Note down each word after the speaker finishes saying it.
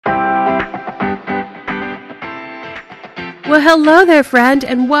Well, hello there, friend,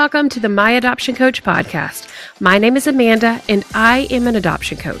 and welcome to the My Adoption Coach podcast. My name is Amanda, and I am an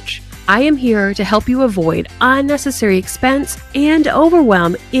adoption coach. I am here to help you avoid unnecessary expense and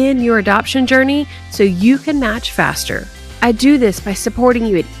overwhelm in your adoption journey so you can match faster. I do this by supporting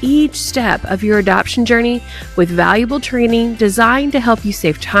you at each step of your adoption journey with valuable training designed to help you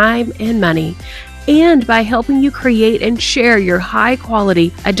save time and money, and by helping you create and share your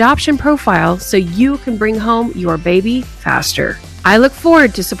high-quality adoption profile so you can bring home your baby faster. I look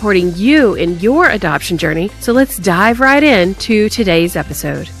forward to supporting you in your adoption journey, so let's dive right into today's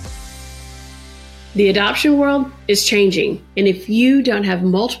episode. The adoption world is changing, and if you don't have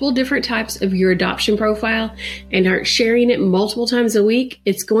multiple different types of your adoption profile and aren't sharing it multiple times a week,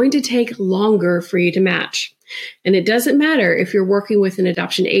 it's going to take longer for you to match. And it doesn't matter if you're working with an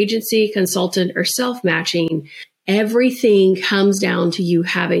adoption agency, consultant, or self-matching. Everything comes down to you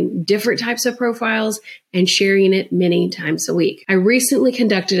having different types of profiles and sharing it many times a week. I recently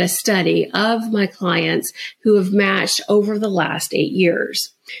conducted a study of my clients who have matched over the last 8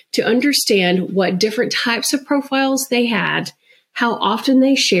 years to understand what different types of profiles they had, how often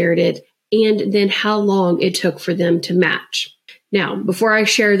they shared it, and then how long it took for them to match. Now, before I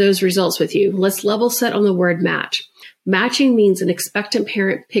share those results with you, let's level set on the word match. Matching means an expectant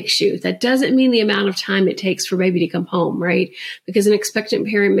parent picks you. That doesn't mean the amount of time it takes for baby to come home, right? Because an expectant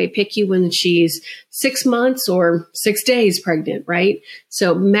parent may pick you when she's 6 months or 6 days pregnant, right?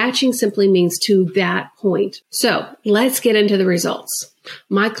 So matching simply means to that point. So let's get into the results.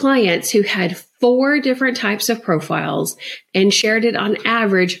 My clients who had 4 different types of profiles and shared it on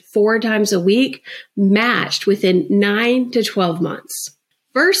average 4 times a week matched within 9 to 12 months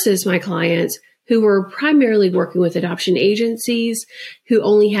versus my clients who were primarily working with adoption agencies who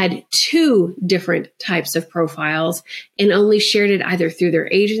only had 2 different types of profiles and only shared it either through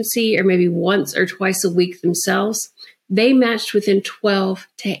their agency or maybe once or twice a week themselves. They matched within 12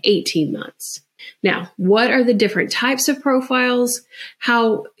 to 18 months. Now, what are the different types of profiles?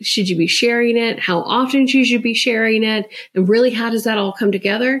 How should you be sharing it? How often should you be sharing it? And really, how does that all come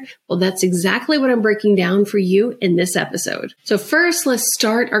together? Well, that's exactly what I'm breaking down for you in this episode. So first, let's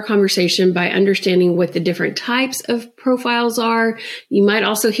start our conversation by understanding what the different types of profiles are. You might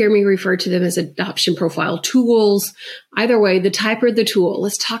also hear me refer to them as adoption profile tools. Either way, the type or the tool.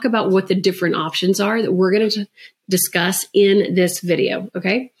 Let's talk about what the different options are that we're going to discuss in this video,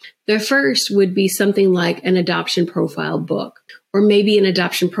 okay? The first would be something like an adoption profile book, or maybe an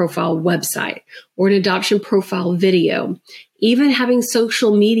adoption profile website, or an adoption profile video, even having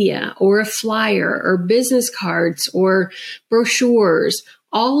social media, or a flyer, or business cards, or brochures.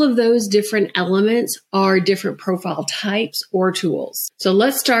 All of those different elements are different profile types or tools. So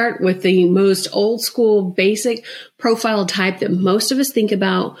let's start with the most old school basic profile type that most of us think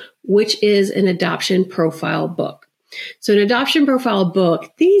about, which is an adoption profile book. So an adoption profile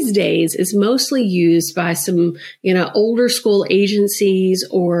book these days is mostly used by some, older school agencies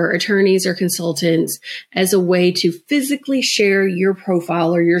or attorneys or consultants as a way to physically share your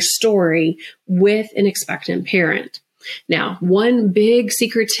profile or your story with an expectant parent. Now, one big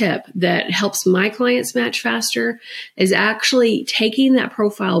secret tip that helps my clients match faster is actually taking that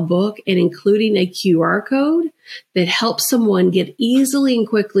profile book and including a QR code that helps someone get easily and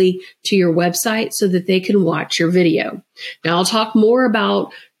quickly to your website so that they can watch your video. Now, I'll talk more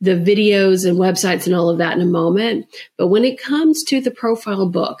about the videos and websites and all of that in a moment, but when it comes to the profile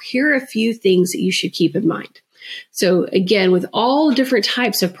book, here are a few things that you should keep in mind. So again, with all different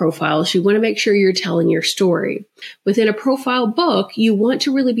types of profiles, you want to make sure you're telling your story. Within a profile book, you want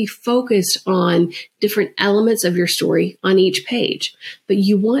to really be focused on different elements of your story on each page, but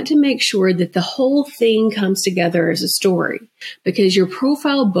you want to make sure that the whole thing comes together as a story, because your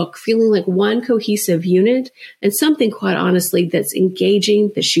profile book feeling like one cohesive unit and something, quite honestly, that's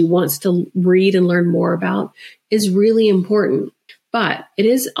engaging, that she wants to read and learn more about is really important. But it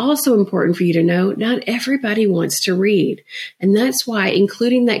is also important for you to know not everybody wants to read. And that's why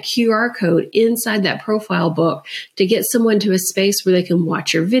including that QR code inside that profile book to get someone to a space where they can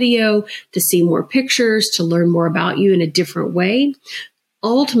watch your video, to see more pictures, to learn more about you in a different way,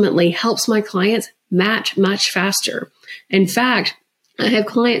 ultimately helps my clients match much faster. In fact, I have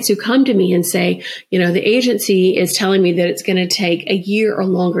clients who come to me and say, the agency is telling me that it's going to take a year or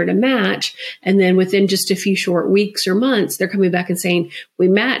longer to match. And then within just a few short weeks or months, they're coming back and saying, we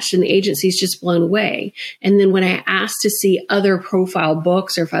matched and the agency's just blown away. And then when I ask to see other profile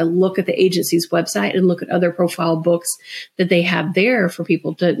books, or if I look at the agency's website and look at other profile books that they have there for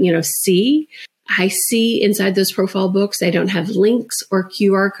people to, see, I see inside those profile books, they don't have links or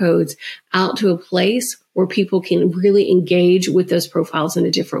QR codes out to a place where people can really engage with those profiles in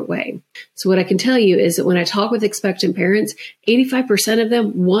a different way. So what I can tell you is that when I talk with expectant parents, 85% of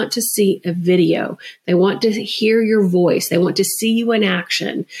them want to see a video. They want to hear your voice. They want to see you in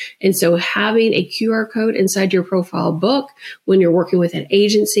action. And so having a QR code inside your profile book when you're working with an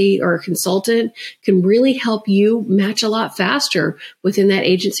agency or a consultant can really help you match a lot faster within that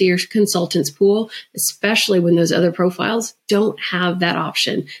agency or consultant's pool, especially when those other profiles don't have that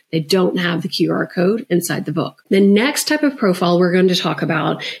option. They don't have the QR code inside the book. The next type of profile we're going to talk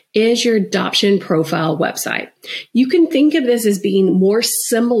about is your adoption profile website. You can think of this as being more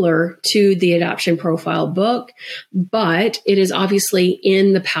similar to the adoption profile book, but it is obviously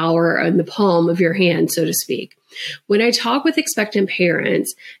in the power and the palm of your hand, so to speak. When I talk with expectant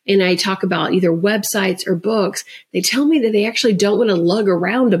parents and I talk about either websites or books, they tell me that they actually don't want to lug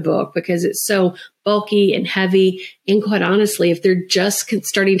around a book because it's so bulky and heavy. And quite honestly, if they're just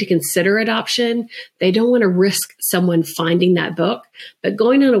starting to consider adoption, they don't want to risk someone finding that book. But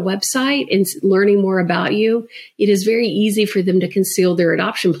going on a website and learning more about you, it is very easy for them to conceal their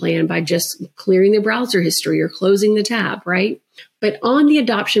adoption plan by just clearing their browser history or closing the tab, right? But on the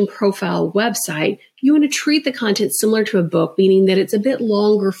adoption profile website, you want to treat the content similar to a book, meaning that it's a bit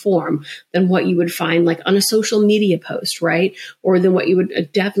longer form than what you would find like on a social media post, right? Or than what you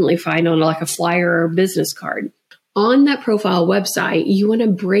would definitely find on like a flyer or a business card. On that profile website, you want to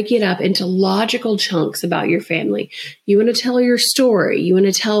break it up into logical chunks about your family. You want to tell your story. You want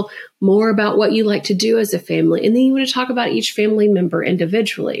to tell more about what you like to do as a family. And then you want to talk about each family member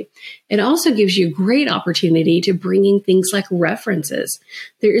individually. It also gives you a great opportunity to bring in things like references.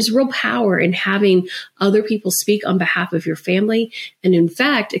 There is real power in having other people speak on behalf of your family. And in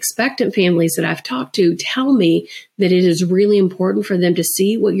fact, expectant families that I've talked to tell me that it is really important for them to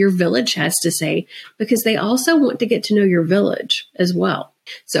see what your village has to say because they also want to get to know your village as well.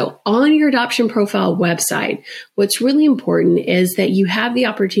 So on your adoption profile website, what's really important is that you have the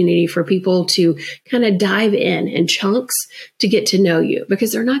opportunity for people to kind of dive in chunks to get to know you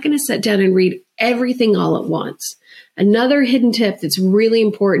because they're not going to sit down and read everything all at once. Another hidden tip that's really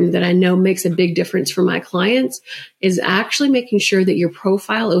important that I know makes a big difference for my clients is actually making sure that your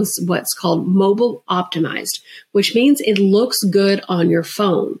profile is what's called mobile optimized, which means it looks good on your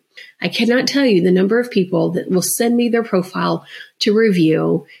phone. I cannot tell you the number of people that will send me their profile to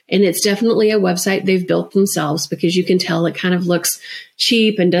review, and it's definitely a website they've built themselves because you can tell it kind of looks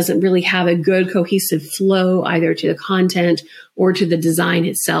cheap and doesn't really have a good cohesive flow either to the content or to the design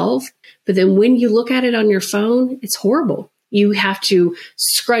itself. But then when you look at it on your phone, it's horrible. You have to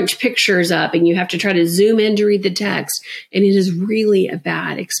scrunch pictures up and you have to try to zoom in to read the text. And it is really a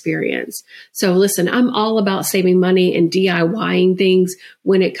bad experience. So listen, I'm all about saving money and DIYing things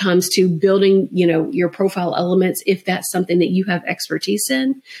when it comes to building, your profile elements, if that's something that you have expertise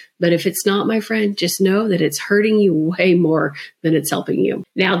in. But if it's not, my friend, just know that it's hurting you way more than it's helping you.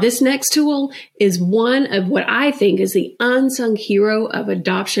 Now, this next tool is one of what I think is the unsung hero of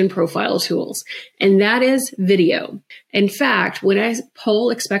adoption profile tools, and that is video. In fact, when I poll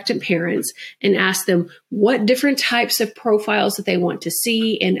expectant parents and ask them what different types of profiles that they want to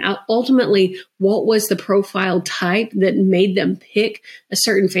see, and ultimately what was the profile type that made them pick a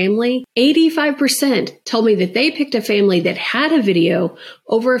certain family, 85% told me that they picked a family that had a video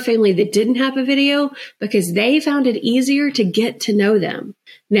over a family that didn't have a video because they found it easier to get to know them.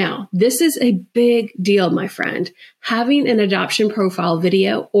 Now, this is a big deal, my friend. Having an adoption profile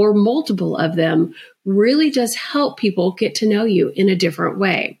video or multiple of them really does help people get to know you in a different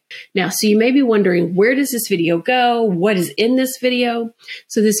way. Now, so you may be wondering, where does this video go? What is in this video?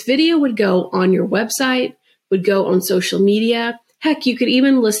 So this video would go on your website, would go on social media. Heck, you could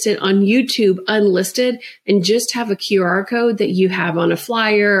even list it on YouTube unlisted and just have a QR code that you have on a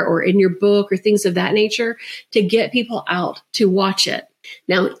flyer or in your book or things of that nature to get people out to watch it.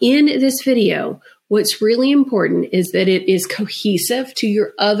 Now, in this video, what's really important is that it is cohesive to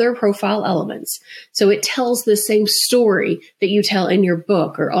your other profile elements. So it tells the same story that you tell in your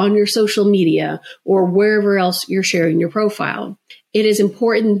book or on your social media or wherever else you're sharing your profile. It is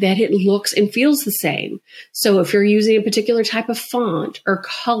important that it looks and feels the same. So if you're using a particular type of font or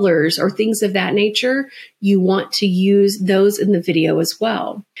colors or things of that nature, you want to use those in the video as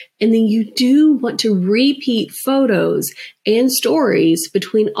well. And then you do want to repeat photos and stories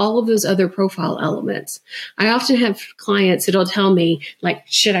between all of those other profile elements. I often have clients that'll tell me, like,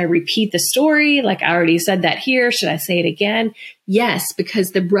 should I repeat the story? Like, I already said that here. Should I say it again? Yes,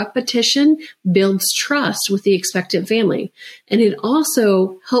 because the repetition builds trust with the expectant family. And it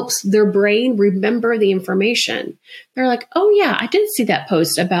also helps their brain remember the information. They're like, oh yeah, I did see that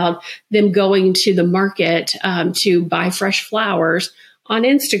post about them going to the market to buy fresh flowers on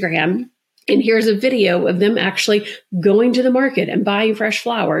Instagram. And here's a video of them actually going to the market and buying fresh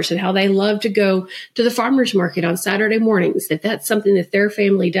flowers and how they love to go to the farmer's market on Saturday mornings, that's something that their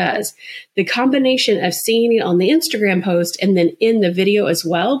family does. The combination of seeing it on the Instagram post and then in the video as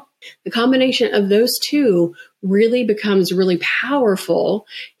well, the combination of those two really becomes really powerful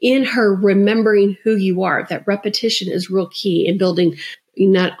in her remembering who you are. That repetition is real key in building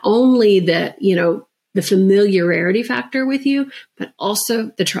not only the familiarity factor with you, but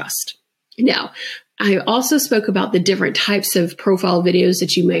also the trust. Now, I also spoke about the different types of profile videos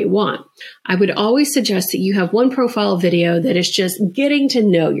that you may want. I would always suggest that you have one profile video that is just getting to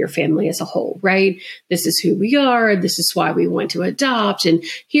know your family as a whole, right? This is who we are. This is why we want to adopt. And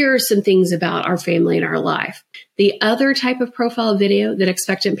here are some things about our family and our life. The other type of profile video that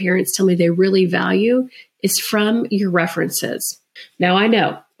expectant parents tell me they really value is from your references. Now, I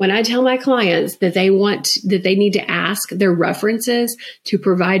know when I tell my clients that they need to ask their references to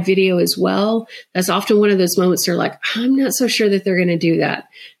provide video as well, that's often one of those moments they're like, I'm not so sure that they're going to do that.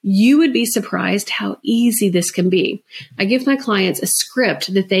 You would be surprised how easy this can be. I give my clients a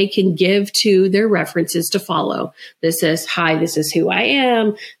script that they can give to their references to follow. This is, hi, this is who I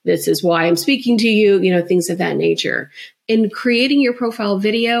am. This is why I'm speaking to you, things of that nature. And creating your profile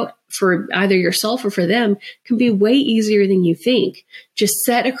video for either yourself or for them can be way easier than you think. Just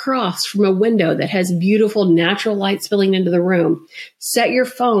set across from a window that has beautiful natural light spilling into the room. Set your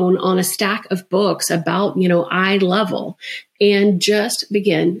phone on a stack of books about, eye level, and just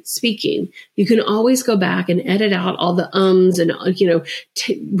begin speaking. You can always go back and edit out all the ums and,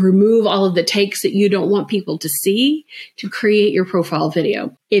 remove all of the takes that you don't want people to see to create your profile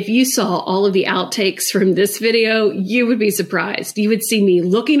video. If you saw all of the outtakes from this video, you would be surprised. You would see me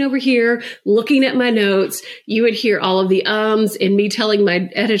looking over here, looking at my notes. You would hear all of the ums and me telling my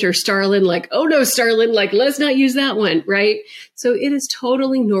editor, Starlin, like, oh no, Starlin, like, let's not use that one, right? So it is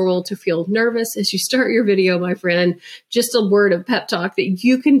totally normal to feel nervous as you start your video, my friend. Just a word of pep talk that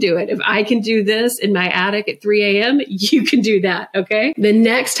you can do it. If I can do this in my attic at 3 a.m., you can do that, okay? The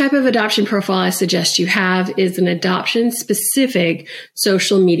next type of adoption profile I suggest you have is an adoption-specific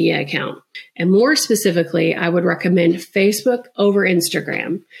social media account. And more specifically, I would recommend Facebook over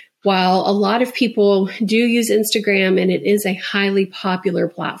Instagram. While a lot of people do use Instagram and it is a highly popular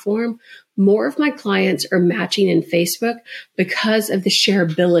platform, more of my clients are matching in Facebook because of the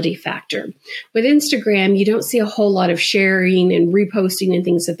shareability factor. With Instagram, you don't see a whole lot of sharing and reposting and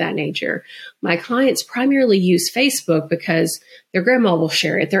things of that nature. My clients primarily use Facebook because their grandma will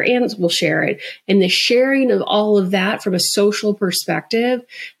share it, their aunts will share it, and the sharing of all of that from a social perspective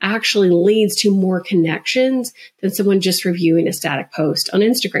actually leads to more connections than someone just reviewing a static post on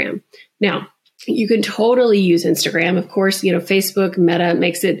Instagram. Now, you can totally use Instagram. Of course, Facebook Meta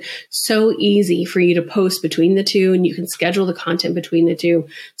makes it so easy for you to post between the two, and you can schedule the content between the two.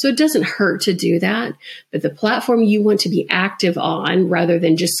 So it doesn't hurt to do that. But the platform you want to be active on rather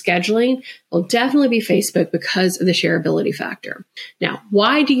than just scheduling will definitely be Facebook because of the shareability factor. Now,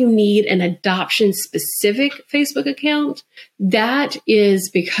 why do you need an adoption-specific Facebook account? That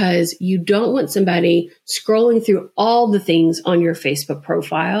is because you don't want somebody scrolling through all the things on your Facebook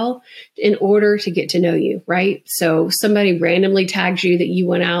profile in order to get to know you, right? So somebody randomly tags you that you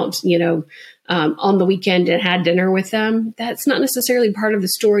went out, on the weekend and had dinner with them. That's not necessarily part of the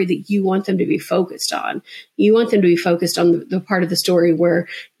story that you want them to be focused on. You want them to be focused on the part of the story where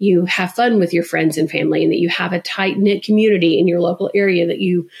you have fun with your friends and family and that you have a tight-knit community in your local area that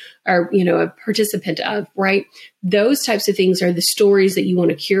you are, a participant of, right? Those types of things are the stories that you want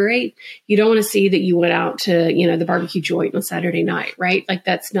to curate. You don't want to see that you went out to, the barbecue joint on Saturday night, right? Like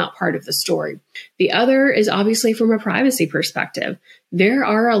that's not part of the story. The other is obviously from a privacy perspective. There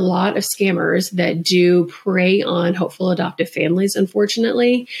are a lot of scammers that do prey on hopeful adoptive families,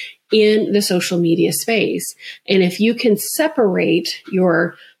 unfortunately, in the social media space. And if you can separate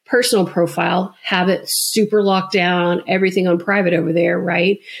your personal profile, have it super locked down, everything on private over there,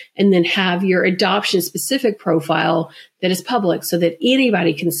 right? And then have your adoption specific profile that is public so that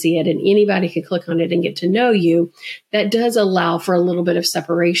anybody can see it and anybody can click on it and get to know you. That does allow for a little bit of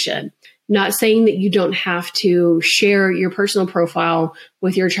separation. Not saying that you don't have to share your personal profile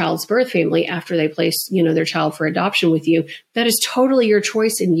with your child's birth family after they place, their child for adoption with you. That is totally your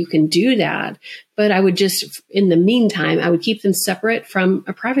choice and you can do that. But I would just, in the meantime, I would keep them separate from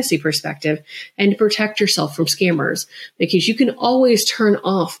a privacy perspective and protect yourself from scammers because you can always turn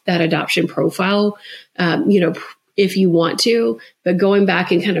off that adoption profile, if you want to, but going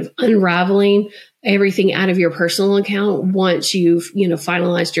back and kind of unraveling everything out of your personal account once you've,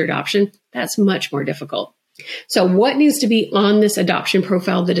 finalized your adoption, that's much more difficult. So what needs to be on this adoption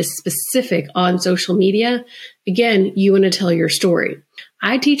profile that is specific on social media? Again, you want to tell your story.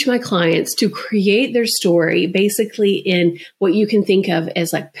 I teach my clients to create their story basically in what you can think of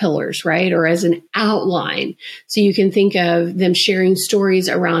as like pillars, right? Or as an outline. So you can think of them sharing stories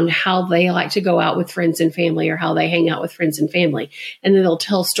around how they like to go out with friends and family or how they hang out with friends and family. And then they'll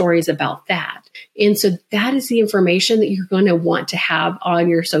tell stories about that. And so that is the information that you're going to want to have on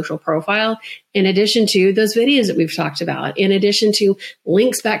your social profile, in addition to those videos that we've talked about, in addition to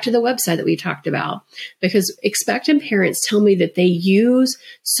links back to the website that we talked about. Because expectant parents tell me that they use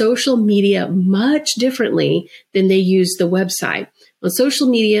social media much differently than they use the website. On social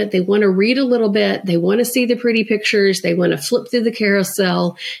media, they want to read a little bit. They want to see the pretty pictures. They want to flip through the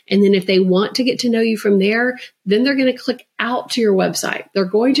carousel. And then if they want to get to know you from there, then they're going to click out to your website. They're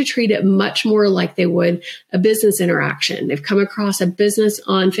going to treat it much more like they would a business interaction. They've come across a business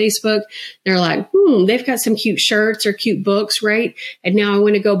on Facebook. They're like, they've got some cute shirts or cute books, right? And now I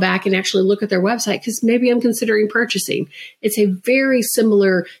want to go back and actually look at their website because maybe I'm considering purchasing. It's a very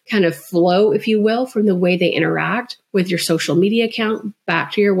similar kind of flow, if you will, from the way they interact with your social media account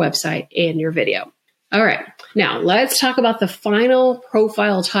back to your website and your video. All right. Now let's talk about the final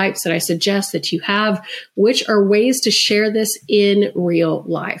profile types that I suggest that you have, which are ways to share this in real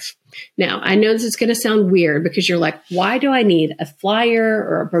life. Now, I know this is going to sound weird because you're like, why do I need a flyer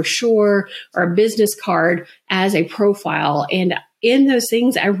or a brochure or a business card as a profile? And in those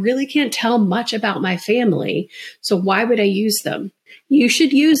things, I really can't tell much about my family. So why would I use them? You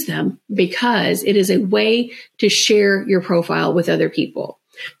should use them because it is a way to share your profile with other people.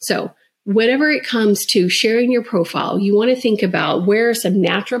 So whenever it comes to sharing your profile, you want to think about where are some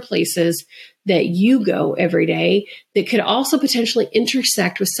natural places that you go every day that could also potentially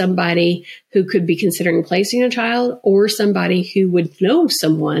intersect with somebody who could be considering placing a child or somebody who would know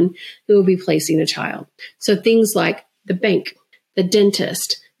someone who will be placing a child. So things like the bank, the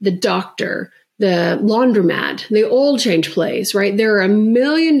dentist, the doctor, the laundromat, the oil change place, right? There are a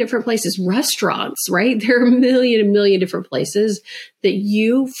million different places, restaurants, right? There are a million different places that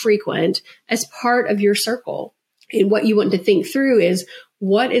you frequent as part of your circle. And what you want to think through is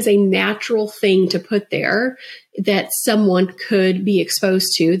what is a natural thing to put there that someone could be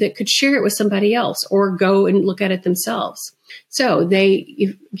exposed to that could share it with somebody else or go and look at it themselves. So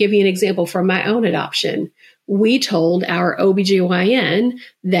they give you an example from my own adoption. We told our OBGYN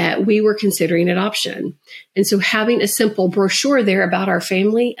that we were considering adoption. And so having a simple brochure there about our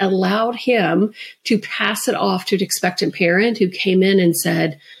family allowed him to pass it off to an expectant parent who came in and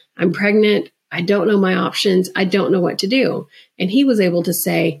said, I'm pregnant. I don't know my options. I don't know what to do. And he was able to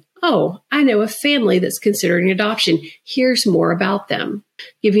say, oh, I know a family that's considering adoption. Here's more about them.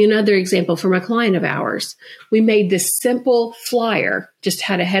 Give you another example from a client of ours. We made this simple flyer, just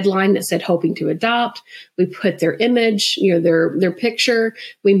had a headline that said hoping to adopt. We put their image, their picture.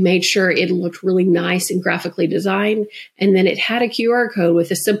 We made sure it looked really nice and graphically designed. And then it had a QR code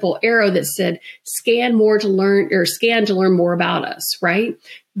with a simple arrow that said scan to learn more about us, right?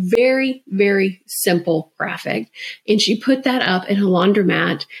 Very, very simple graphic. And she put that up in a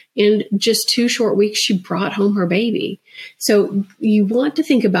laundromat. In just 2 short weeks, she brought home her baby. So you want to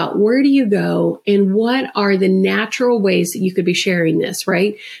think about where do you go and what are the natural ways that you could be sharing this,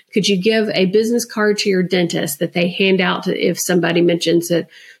 right? Could you give a business card to your dentist that they hand out to if somebody mentions that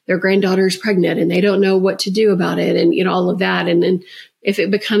their granddaughter is pregnant and they don't know what to do about it and all of that. And then if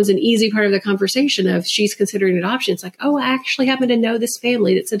it becomes an easy part of the conversation of she's considering adoption, it's like, oh, I actually happen to know this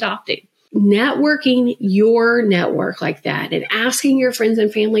family that's adopting. Networking your network like that and asking your friends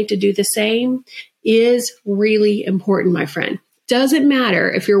and family to do the same is really important, my friend. Doesn't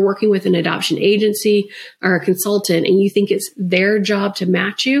matter if you're working with an adoption agency or a consultant and you think it's their job to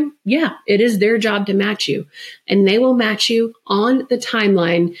match you. Yeah, it is their job to match you. And they will match you on the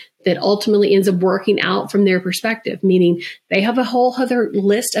timeline that ultimately ends up working out from their perspective, meaning they have a whole other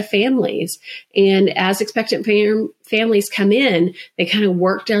list of families. And as expectant families come in, they kind of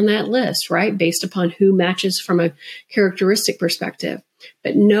work down that list, right? Based upon who matches from a characteristic perspective.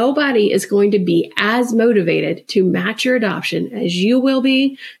 But nobody is going to be as motivated to match your adoption as you will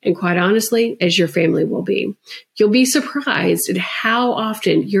be, and quite honestly, as your family will be. You'll be surprised at how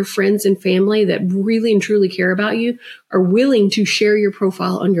often your friends and family that really and truly care about you are willing to share your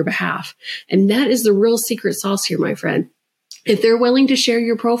profile on your behalf. And that is the real secret sauce here, my friend. If they're willing to share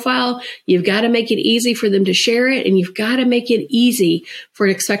your profile, you've got to make it easy for them to share it, and you've got to make it easy for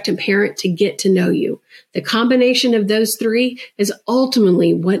an expectant parent to get to know you. The combination of those 3 is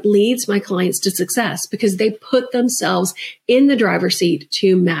ultimately what leads my clients to success because they put themselves in the driver's seat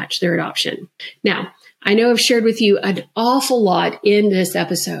to match their adoption. Now, I know I've shared with you an awful lot in this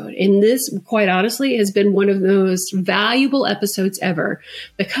episode, and this, quite honestly, has been one of the most valuable episodes ever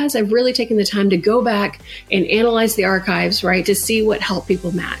because I've really taken the time to go back and analyze the archives, right, to see what helped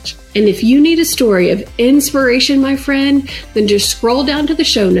people match. And if you need a story of inspiration, my friend, then just scroll down to the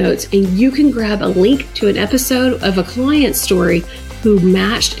show notes and you can grab a link to an episode of a client story who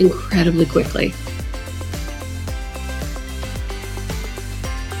matched incredibly quickly.